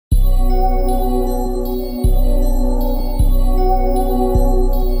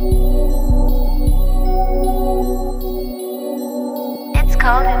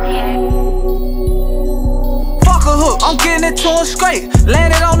it to him straight,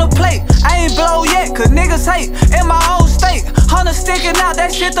 landed on the plate. I ain't blow yet, cause niggas hate. In my own state, 100 sticking out,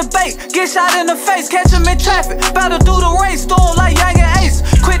 that shit the bait. Get shot in the face, catch him in traffic. Better do the race, do him like Young and Ace.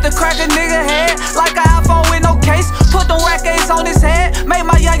 Quit to crack a nigga head, like an iPhone with no case. Put them rack A's on his head, make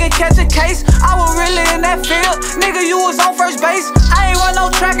my youngin' catch a case. I was really in that field, nigga, you was on first base. I ain't run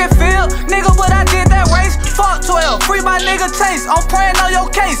no track and field, nigga, but I did that race. Fuck 12, free my nigga Chase, I'm praying on your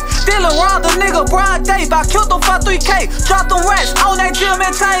case. Dealing around the nigga broad day, I killed him for 3K. Dropped them rats on that gym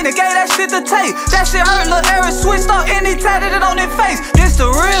and chain and gave that shit to tape. That shit hurt, lil' Eric switched up and he tatted it on his face. This the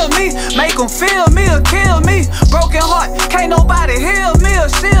real me, make him feel me or kill me. Broken heart, can't nobody heal me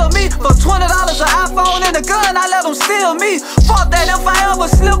or shield me. For $20 an iPhone and a gun, I let them steal me. Fuck that, if I ever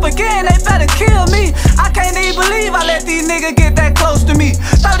slip again, they better kill me. I can't even believe I let these niggas get that close to me.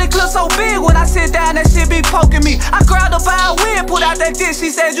 30 clips so big, when I sit down, that shit be poking me. I grabbed her by a wig, put out that dick, she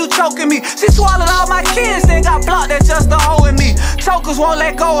said you choking me. She swallowed all my kids, then got blocked, that just the hoe in me. Chokers won't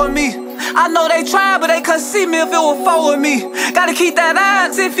let go of me. I know they tried, but they couldn't see me if it was forward me. Gotta keep that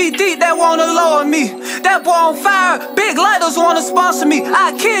eye 10 feet deep, that wanna lower me. That boy on fire, big lighters wanna sponsor me.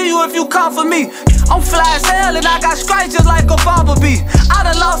 I'll kill you if you come for me. I'm fly as hell and I got stripes just like a bumblebee. I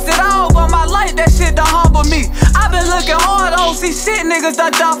done lost it all, but my life, that shit done humble me. I been looking hard, I don't see shit niggas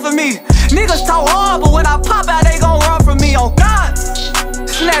done for me. Niggas talk hard, but when I pop out, they gon' run from me. Oh God,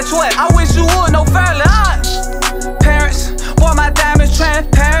 snatch what? I wish you would, no fairly odd. Parents, boy, my diamonds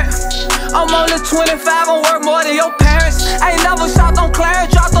transparent. I'm only 25, I'm worth more than your parents. Ain't never shot on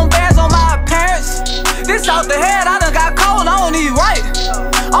Clarence, dropped them bands on my appearance. This out the head, I done got cold, I don't eat right.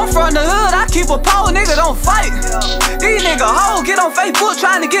 I'm from the hood, I keep a pole, nigga, don't fight. These nigga hoes get on Facebook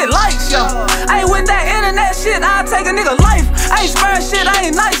trying to get likes, yo. Ain't with that internet shit, I'll take a nigga life. I ain't sparing shit, I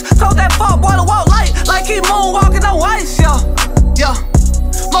ain't nice. Told that fuck boy to walk light, like he moonwalking on ice, yo. Yo,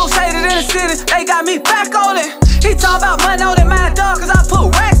 most hated in the city, they got me back on it. He talk about money on it, my dog, cause I put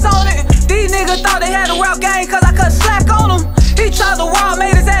racks on it. These niggas thought they had a rap game cause I cut slack on them. He tried to rob,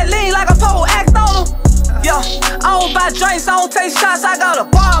 made his head lean like a pole act on him. Yo, I don't buy drinks, I don't take shots, I got a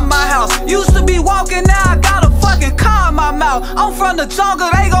bar in my house. Used to be walking, now I got a fucking car in my mouth. I'm from the jungle,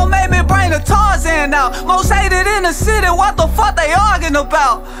 they gon' make me bring the Tarzan out. Most hated in the city, what the fuck they arguing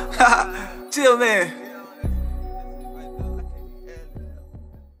about? Chill, man.